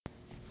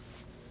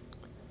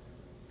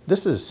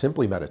This is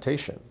Simply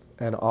Meditation,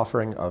 an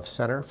offering of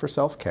Center for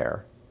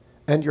Self-Care,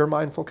 and your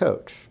mindful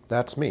coach.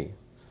 That's me,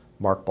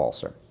 Mark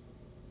Balser.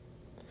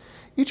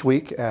 Each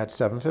week at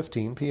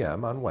 7:15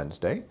 p.m. on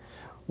Wednesday,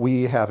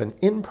 we have an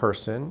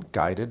in-person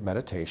guided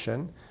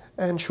meditation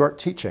and short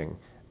teaching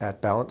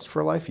at Balance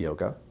for Life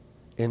Yoga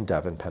in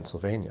Devon,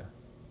 Pennsylvania.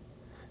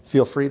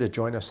 Feel free to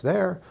join us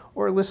there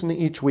or listen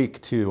each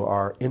week to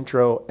our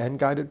intro and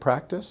guided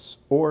practice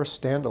or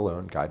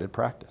standalone guided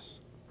practice.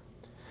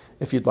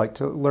 If you'd like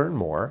to learn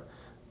more,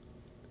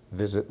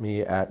 visit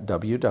me at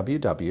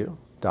www.center,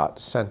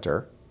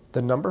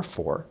 the number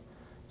 4,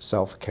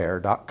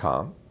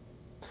 selfcare.com,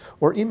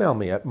 or email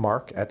me at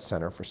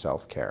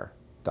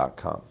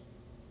mark@centerforselfcare.com.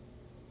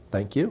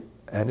 Thank you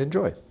and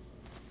enjoy.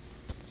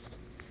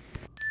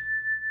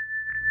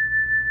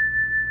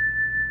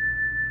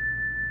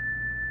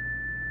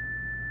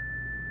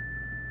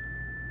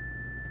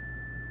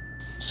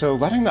 So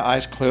letting the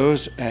eyes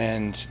close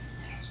and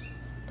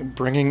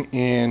bringing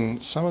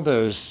in some of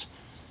those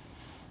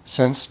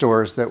sense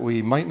stores that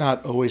we might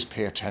not always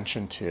pay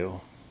attention to.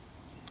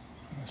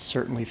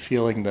 Certainly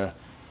feeling the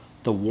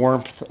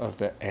warmth of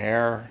the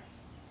air,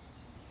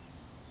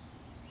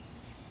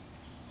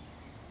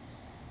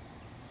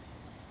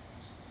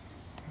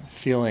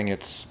 feeling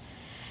its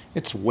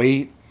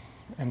weight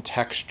and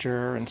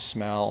texture and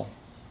smell.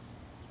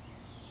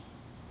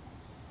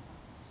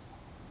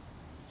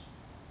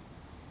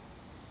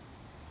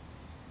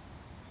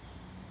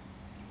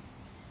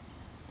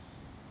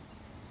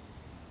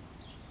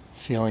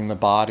 Feeling the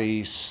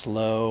body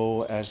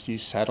slow as you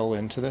settle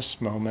into this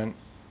moment.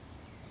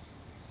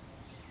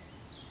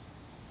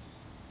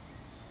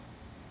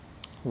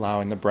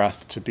 Allowing the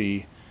breath to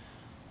be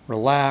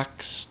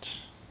relaxed.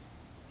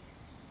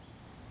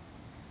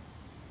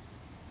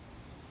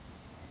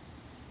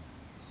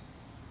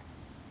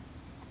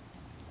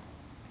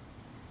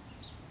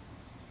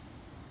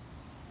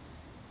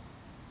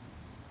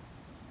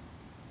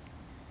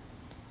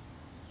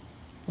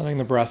 Letting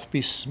the breath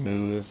be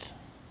smooth.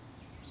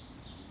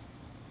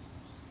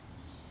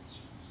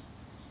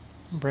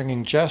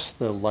 Bringing just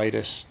the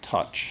lightest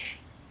touch.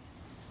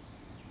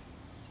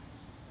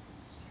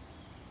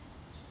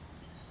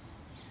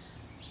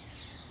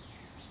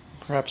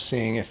 Perhaps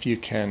seeing if you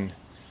can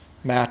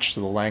match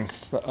the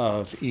length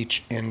of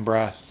each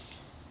in-breath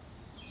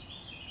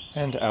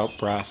and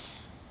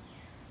out-breath.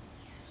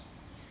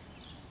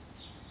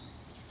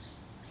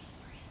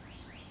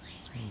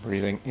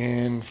 Breathing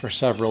in for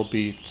several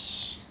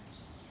beats.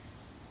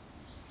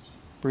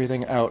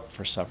 Breathing out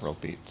for several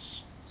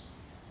beats.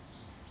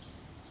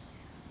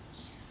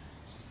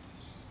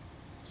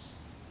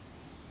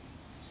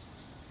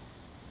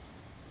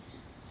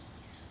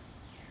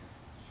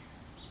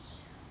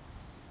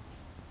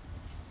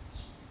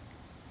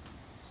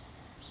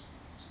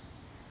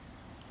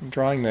 And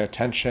drawing the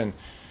attention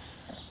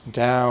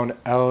down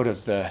out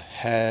of the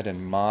head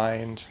and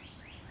mind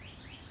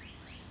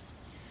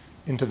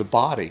into the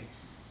body.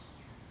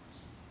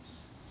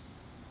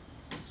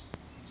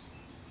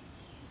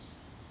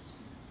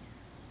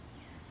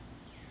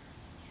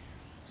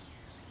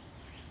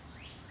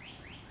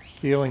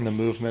 Feeling the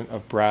movement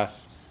of breath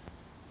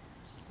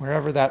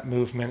wherever that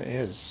movement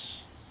is.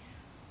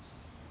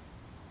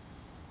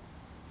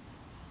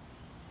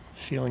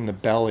 Feeling the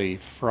belly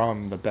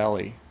from the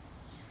belly.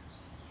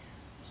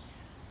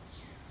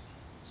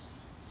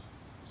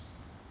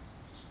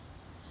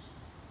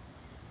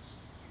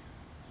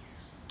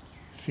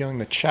 Feeling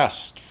the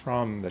chest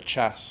from the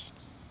chest.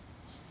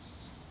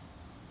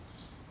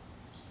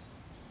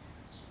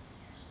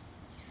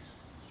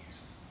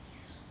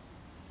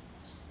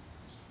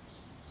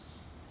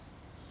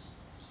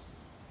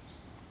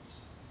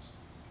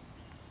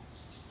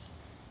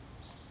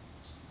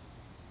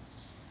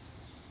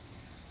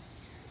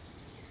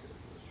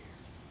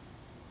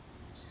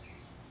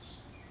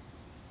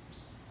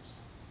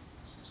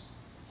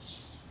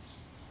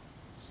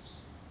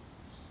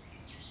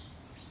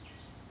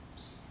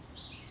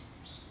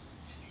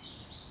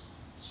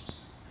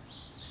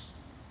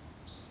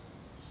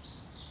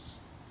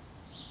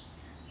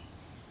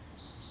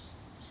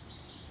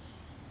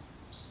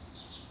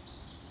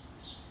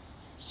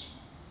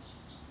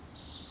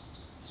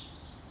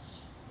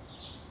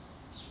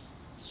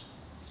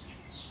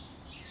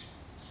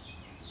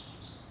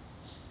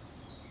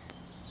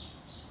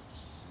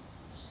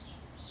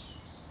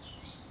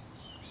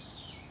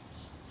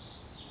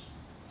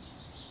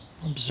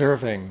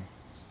 Observing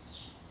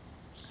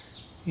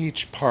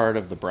each part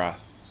of the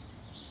breath.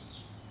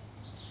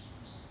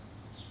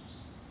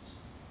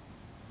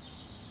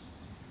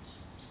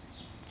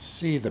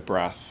 See the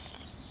breath.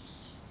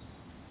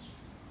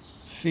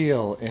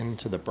 Feel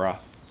into the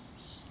breath.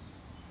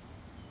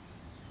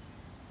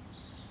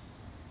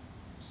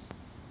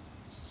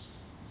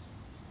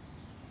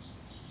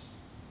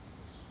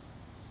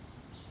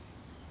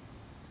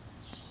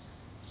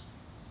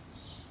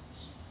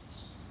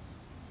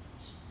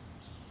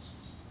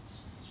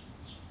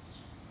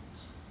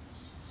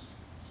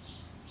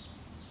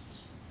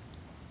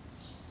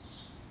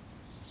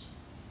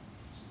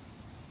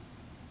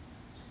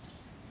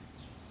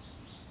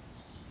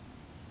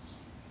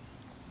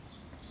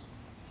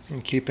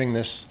 And keeping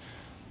this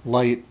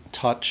light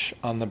touch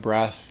on the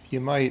breath,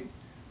 you might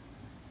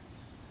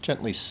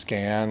gently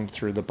scan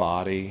through the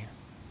body,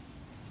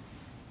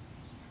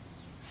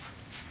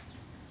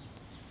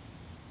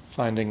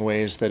 finding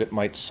ways that it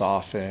might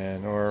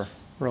soften or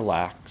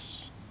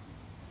relax.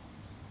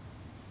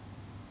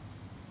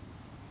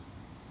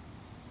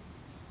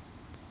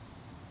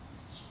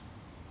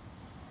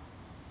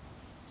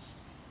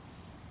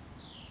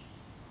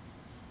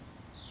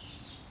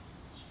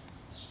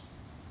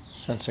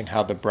 Sensing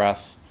how the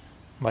breath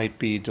might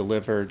be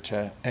delivered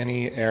to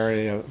any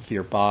area of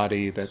your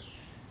body that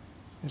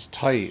is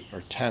tight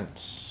or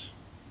tense.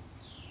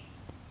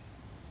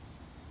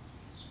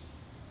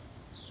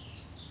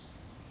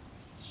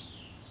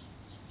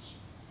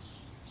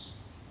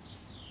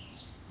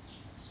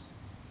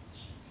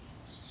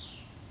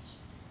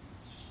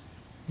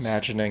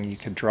 Imagining you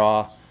could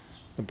draw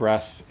the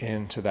breath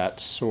into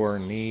that sore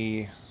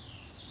knee,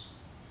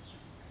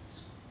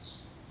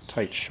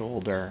 tight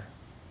shoulder,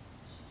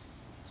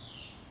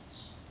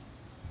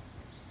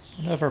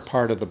 whatever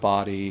part of the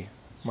body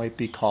might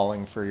be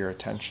calling for your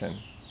attention.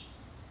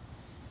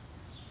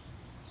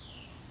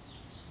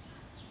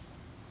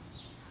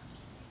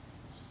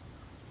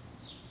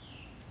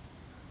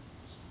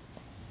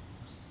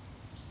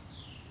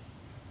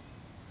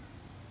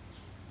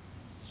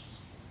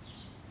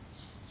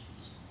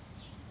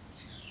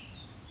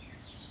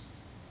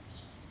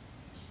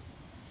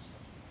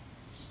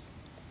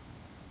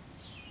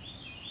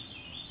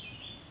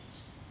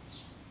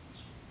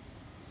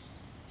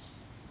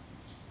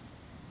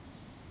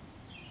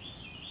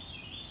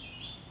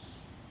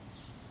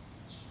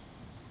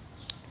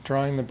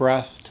 Drawing the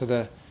breath to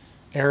the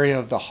area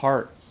of the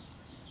heart.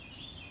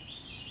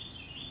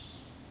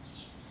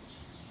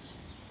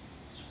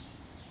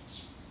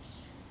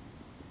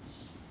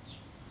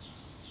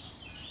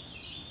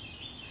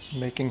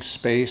 Making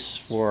space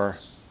for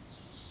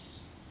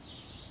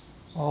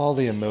all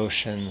the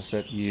emotions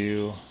that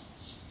you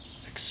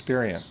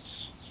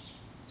experience.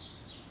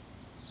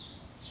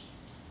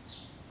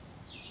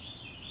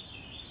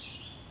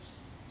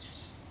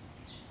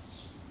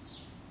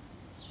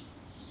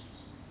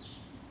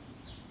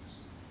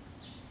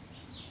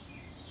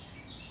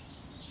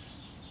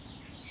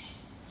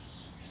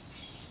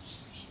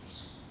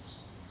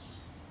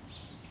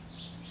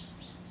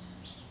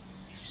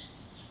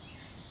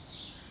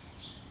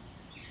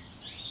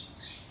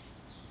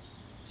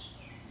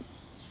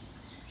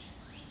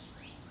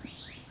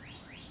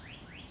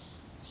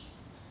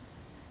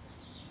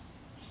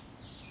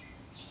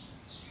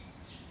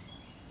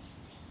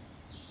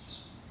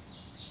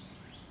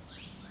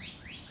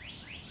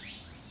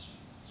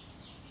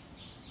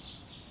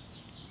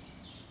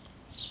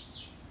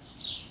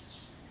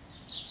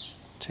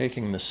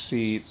 Taking the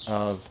seat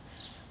of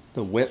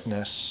the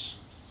witness,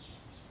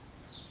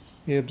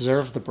 we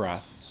observe the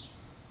breath,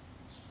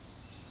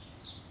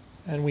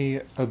 and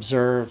we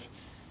observe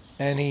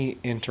any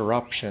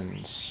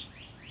interruptions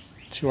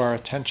to our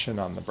attention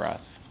on the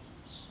breath.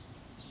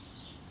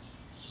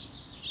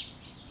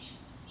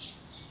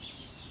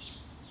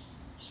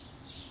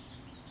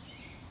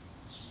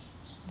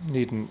 You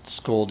needn't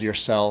scold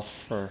yourself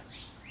for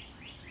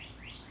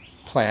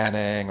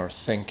planning or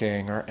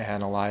thinking or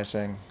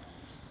analyzing.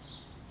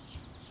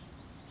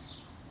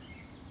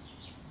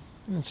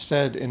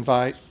 Instead,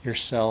 invite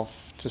yourself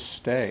to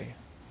stay.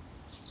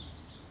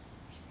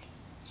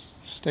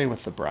 Stay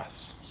with the breath.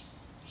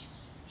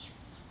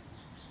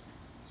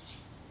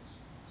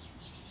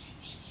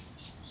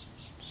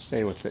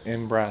 Stay with the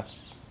in-breath.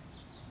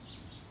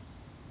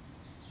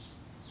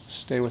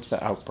 Stay with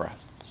the out-breath.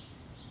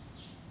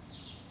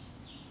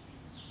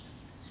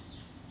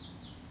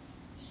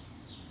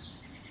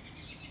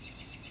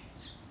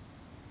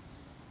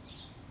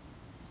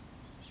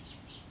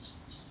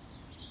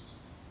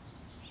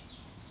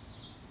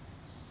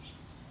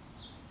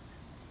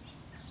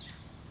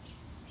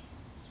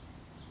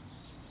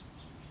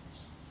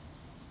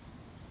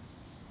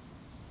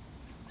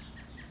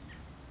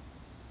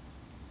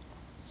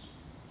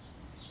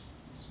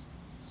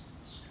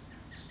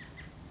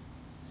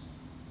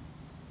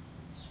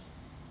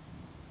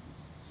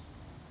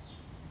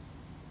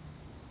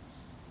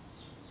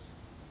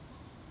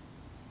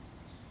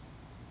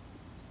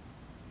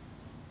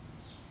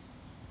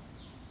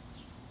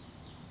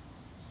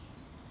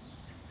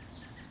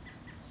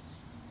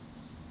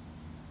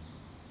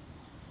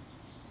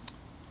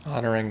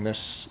 Honoring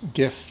this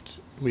gift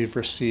we've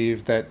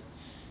received that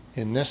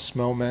in this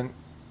moment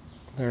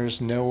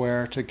there's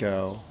nowhere to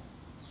go,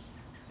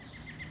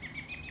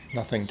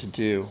 nothing to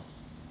do,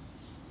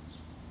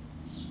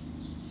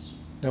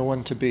 no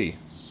one to be.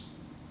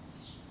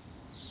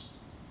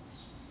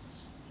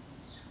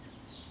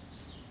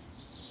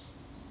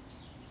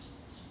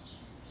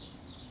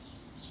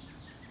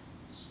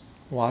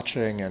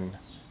 Watching and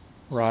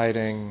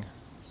riding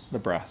the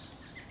breath.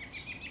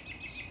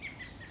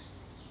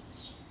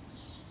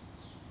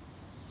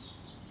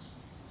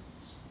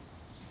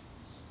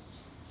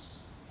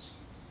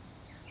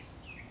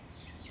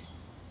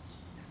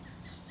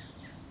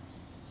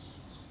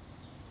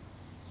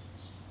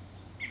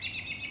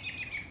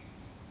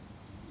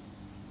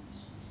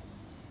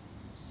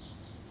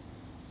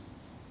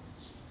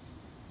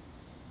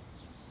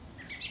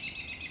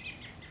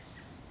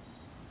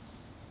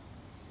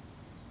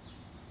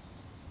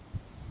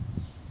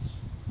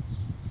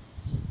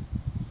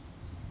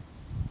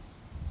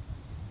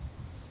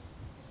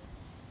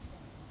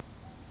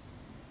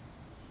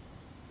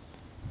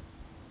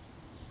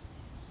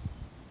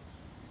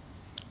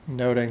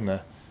 Noting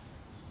the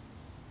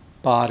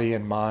body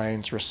and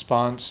mind's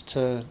response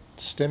to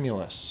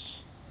stimulus,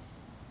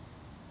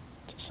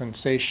 to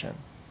sensation.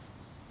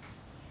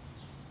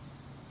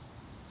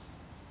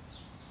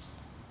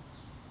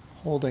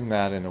 Holding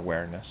that in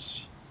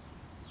awareness.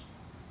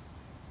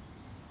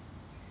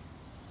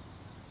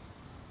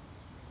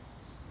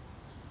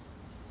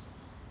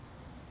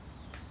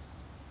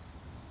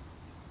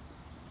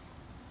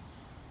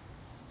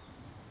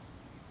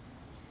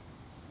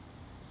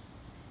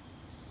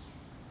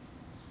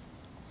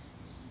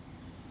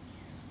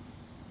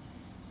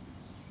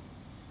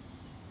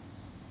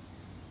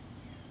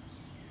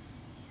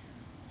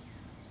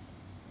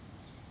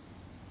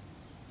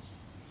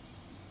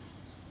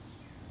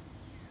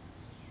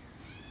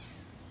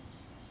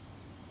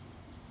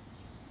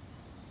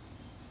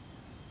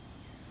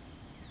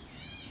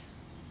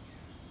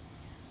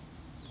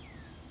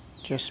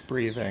 Just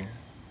breathing.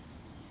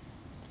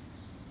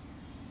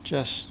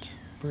 Just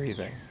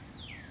breathing.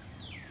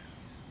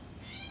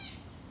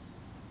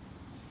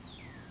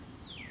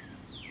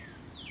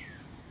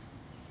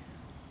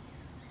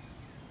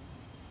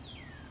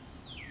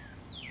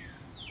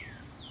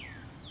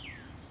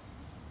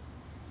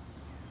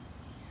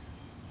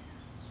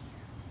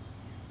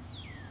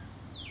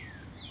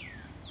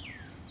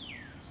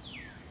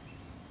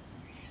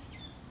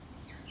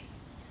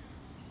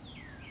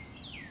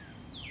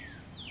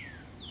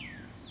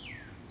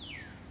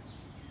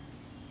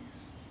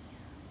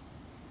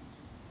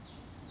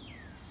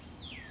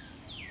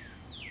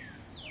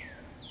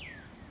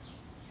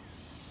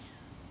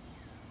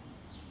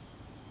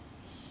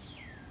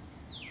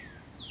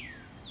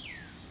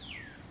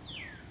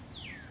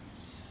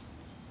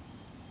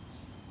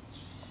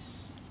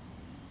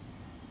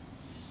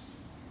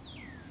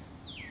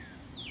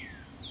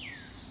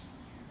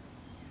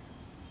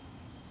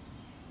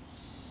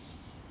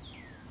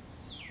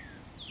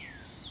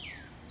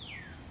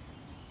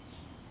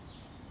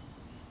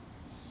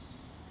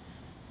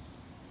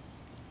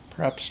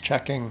 Perhaps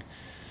checking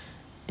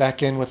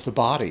back in with the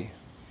body.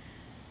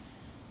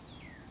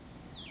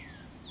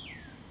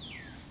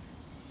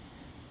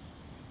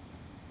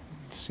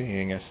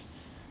 Seeing if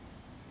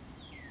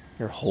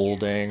you're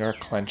holding or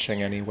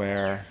clenching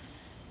anywhere.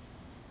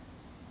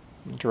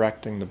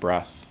 Directing the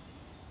breath.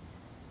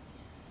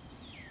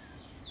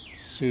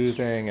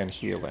 Soothing and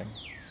healing.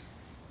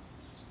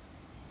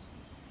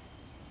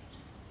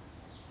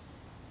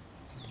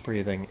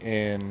 Breathing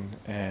in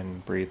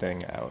and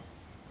breathing out.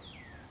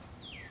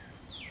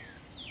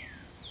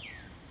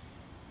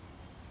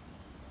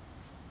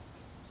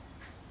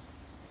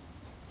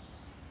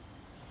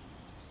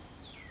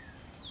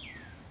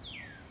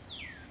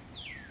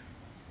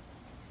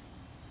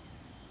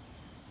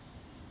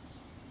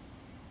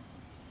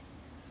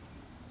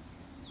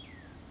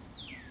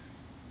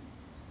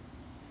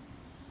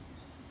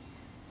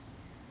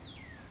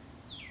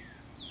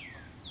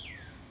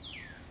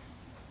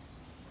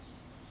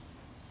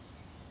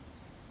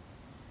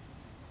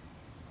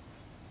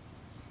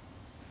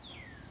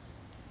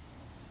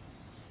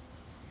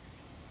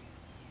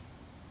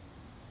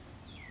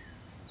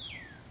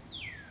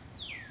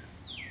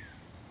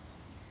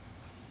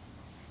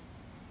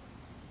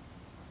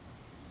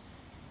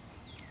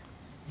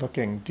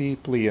 Looking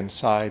deeply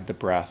inside the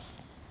breath.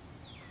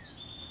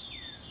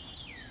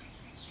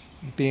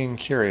 Being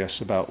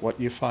curious about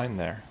what you find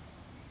there.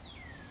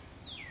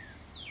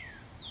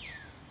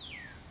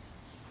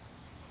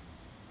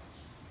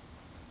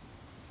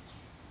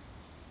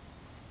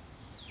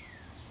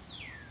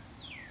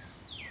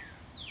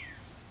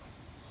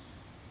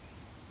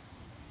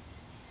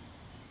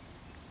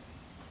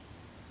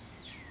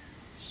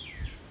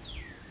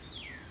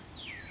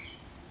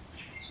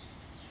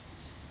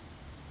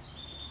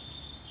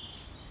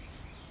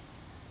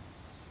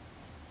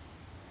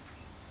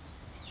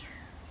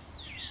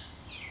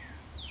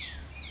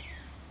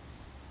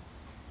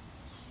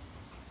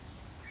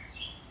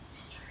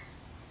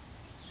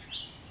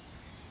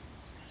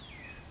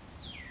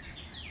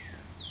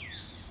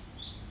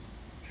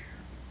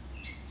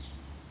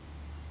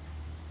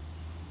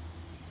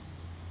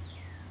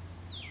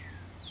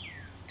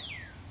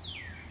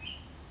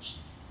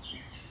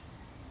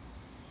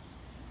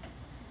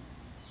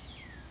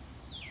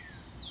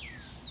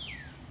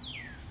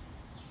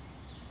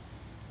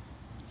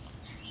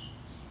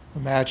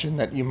 Imagine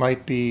that you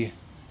might be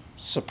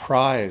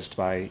surprised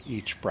by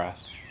each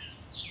breath.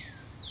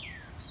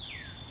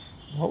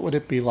 What would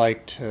it be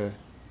like to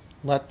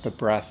let the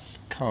breath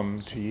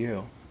come to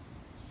you?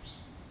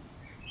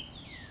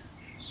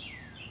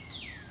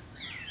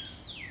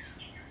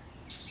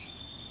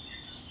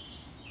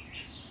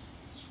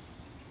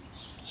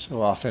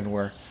 So often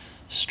we're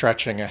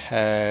stretching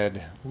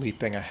ahead,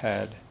 leaping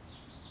ahead.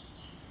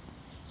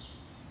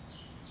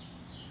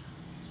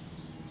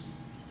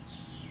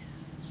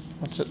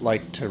 What's it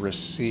like to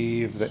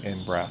receive the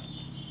in-breath?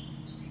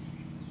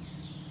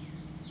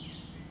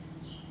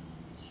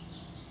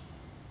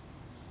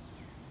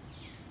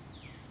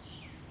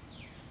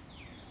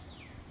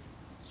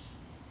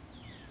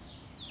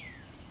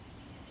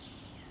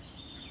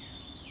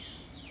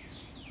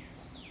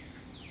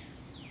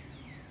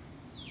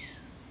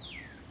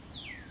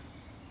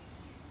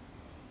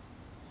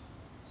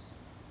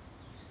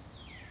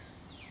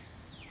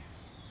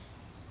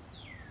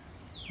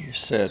 You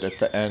sit at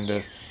the end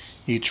of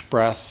each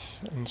breath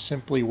and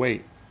simply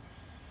wait.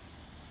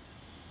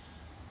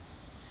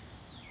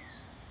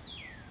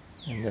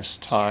 In this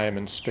time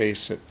and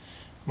space, it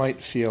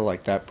might feel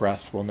like that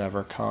breath will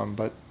never come,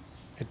 but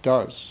it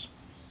does.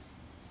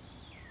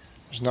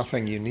 There's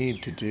nothing you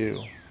need to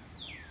do.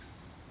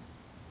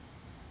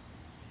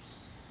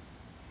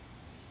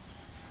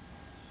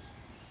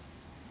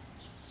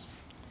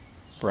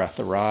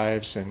 Breath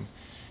arrives in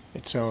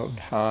its own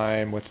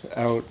time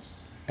without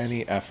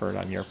any effort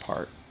on your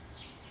part.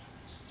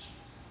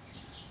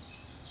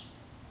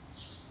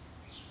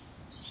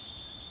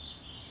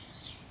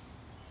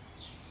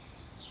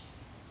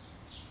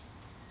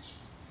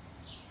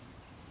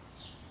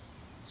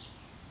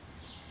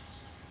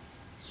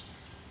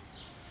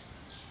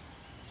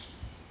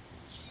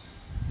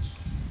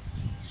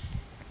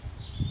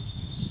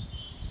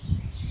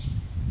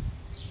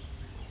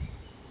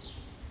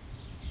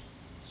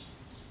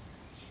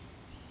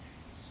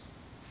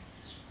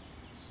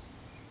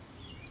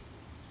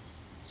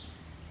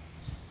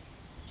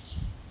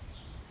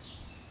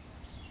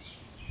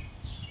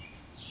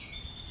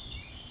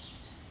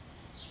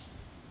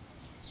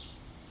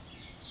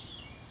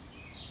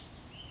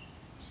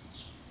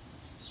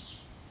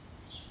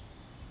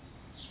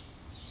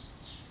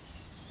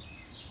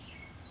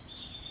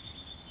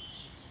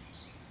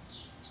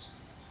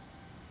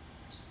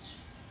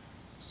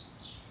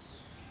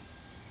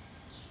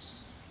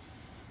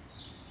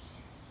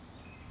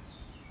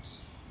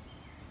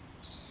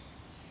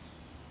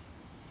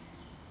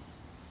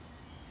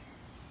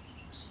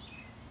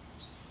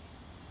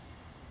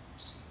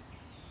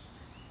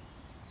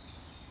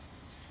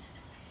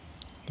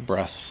 The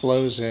breath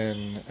flows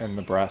in and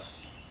the breath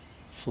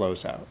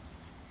flows out.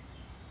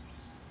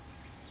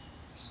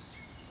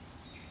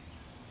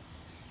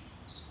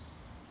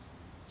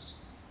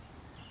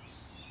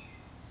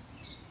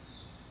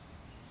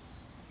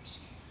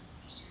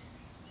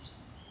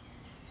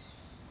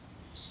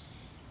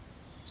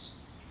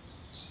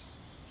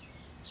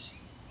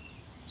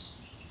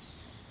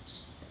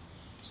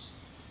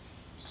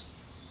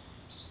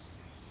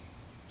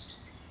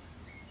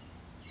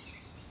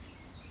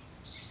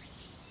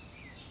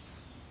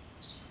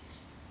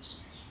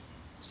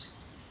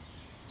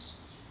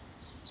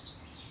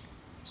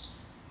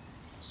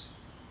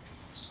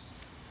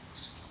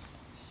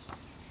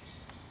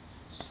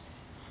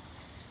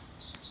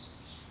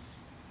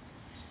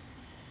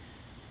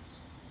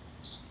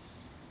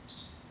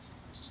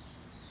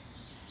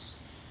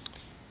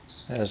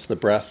 As the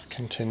breath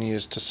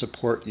continues to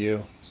support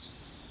you,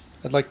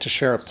 I'd like to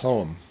share a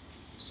poem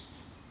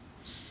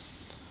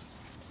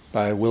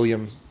by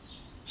William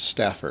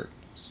Stafford,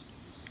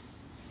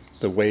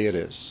 The Way It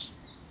Is.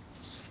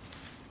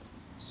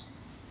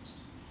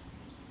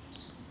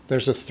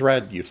 There's a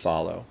thread you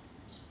follow.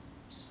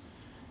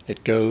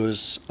 It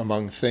goes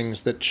among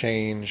things that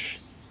change,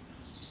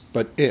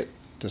 but it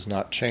does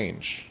not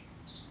change.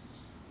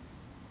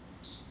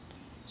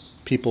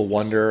 People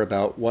wonder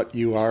about what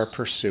you are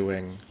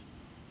pursuing.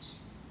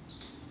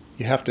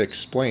 You have to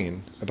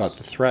explain about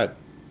the thread.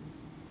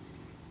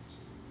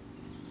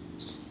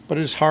 But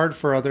it is hard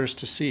for others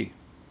to see.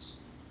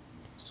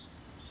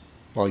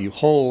 While you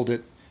hold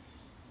it,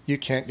 you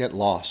can't get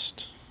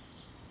lost.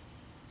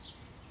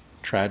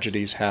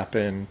 Tragedies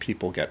happen,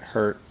 people get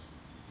hurt,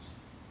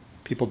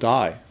 people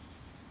die,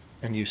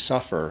 and you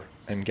suffer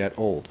and get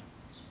old.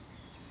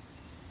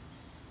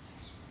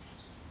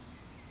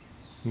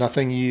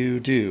 Nothing you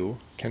do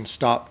can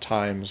stop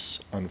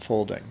time's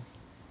unfolding.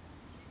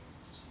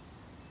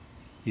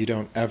 You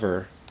don't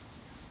ever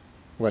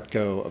let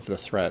go of the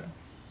thread.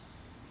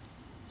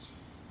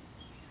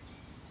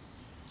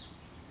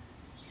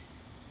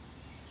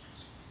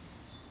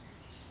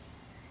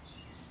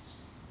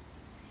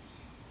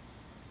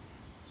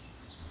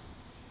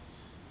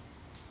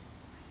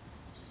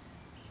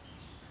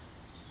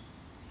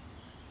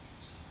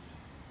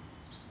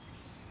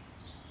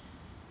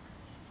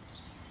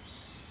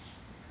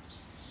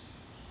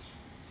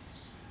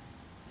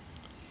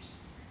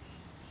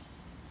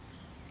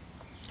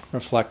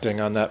 Reflecting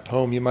on that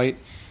poem, you might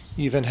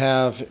even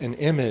have an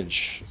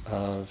image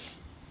of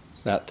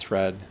that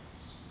thread,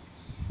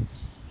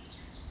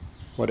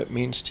 what it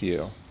means to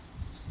you.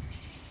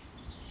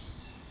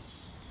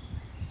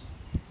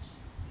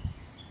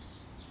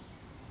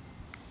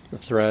 The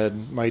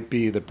thread might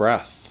be the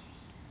breath,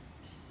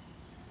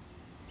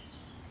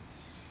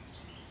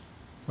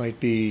 might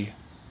be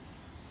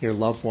your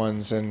loved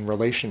ones and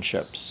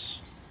relationships,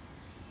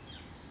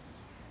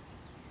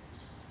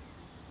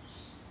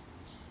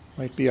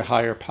 might be a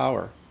higher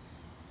power.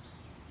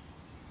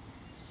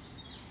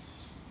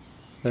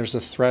 There's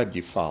a thread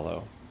you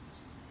follow.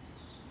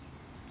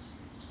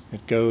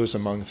 It goes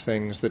among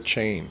things that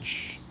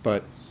change,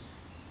 but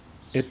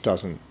it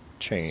doesn't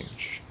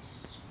change.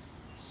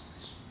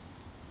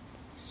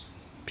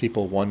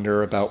 People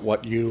wonder about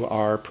what you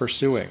are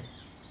pursuing.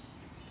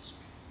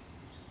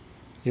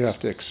 You have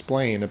to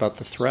explain about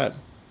the thread.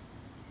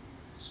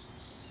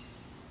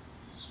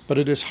 But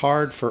it is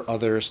hard for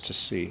others to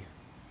see.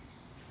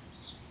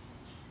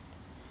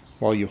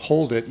 While you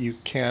hold it, you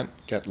can't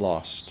get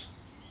lost.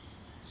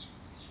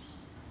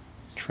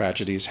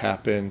 Tragedies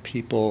happen,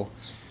 people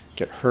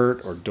get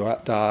hurt or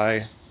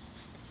die,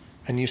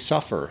 and you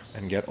suffer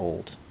and get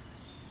old.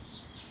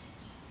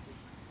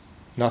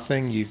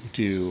 Nothing you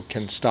do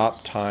can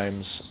stop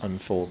time's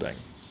unfolding.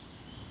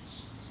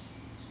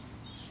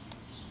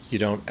 You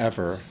don't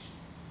ever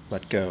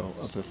let go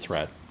of the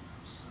thread.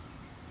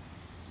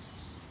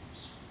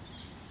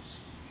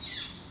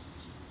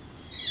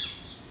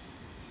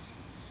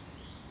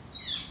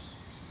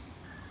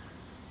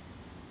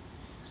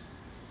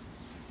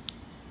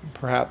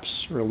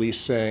 Perhaps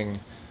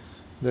releasing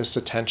this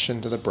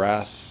attention to the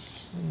breath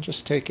and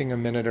just taking a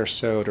minute or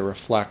so to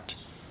reflect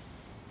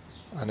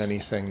on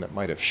anything that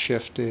might have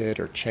shifted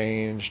or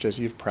changed as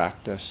you've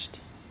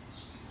practiced.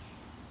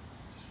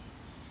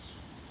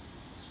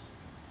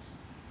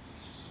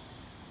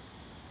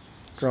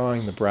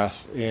 Drawing the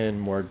breath in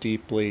more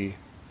deeply.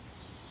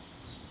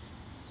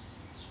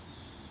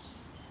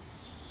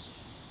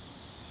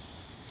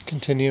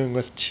 Continuing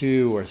with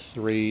 2 or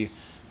 3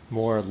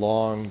 more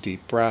long,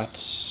 deep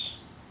breaths.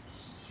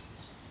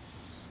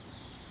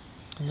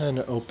 And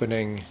then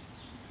opening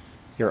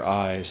your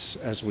eyes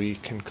as we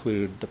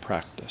conclude the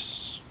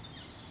practice.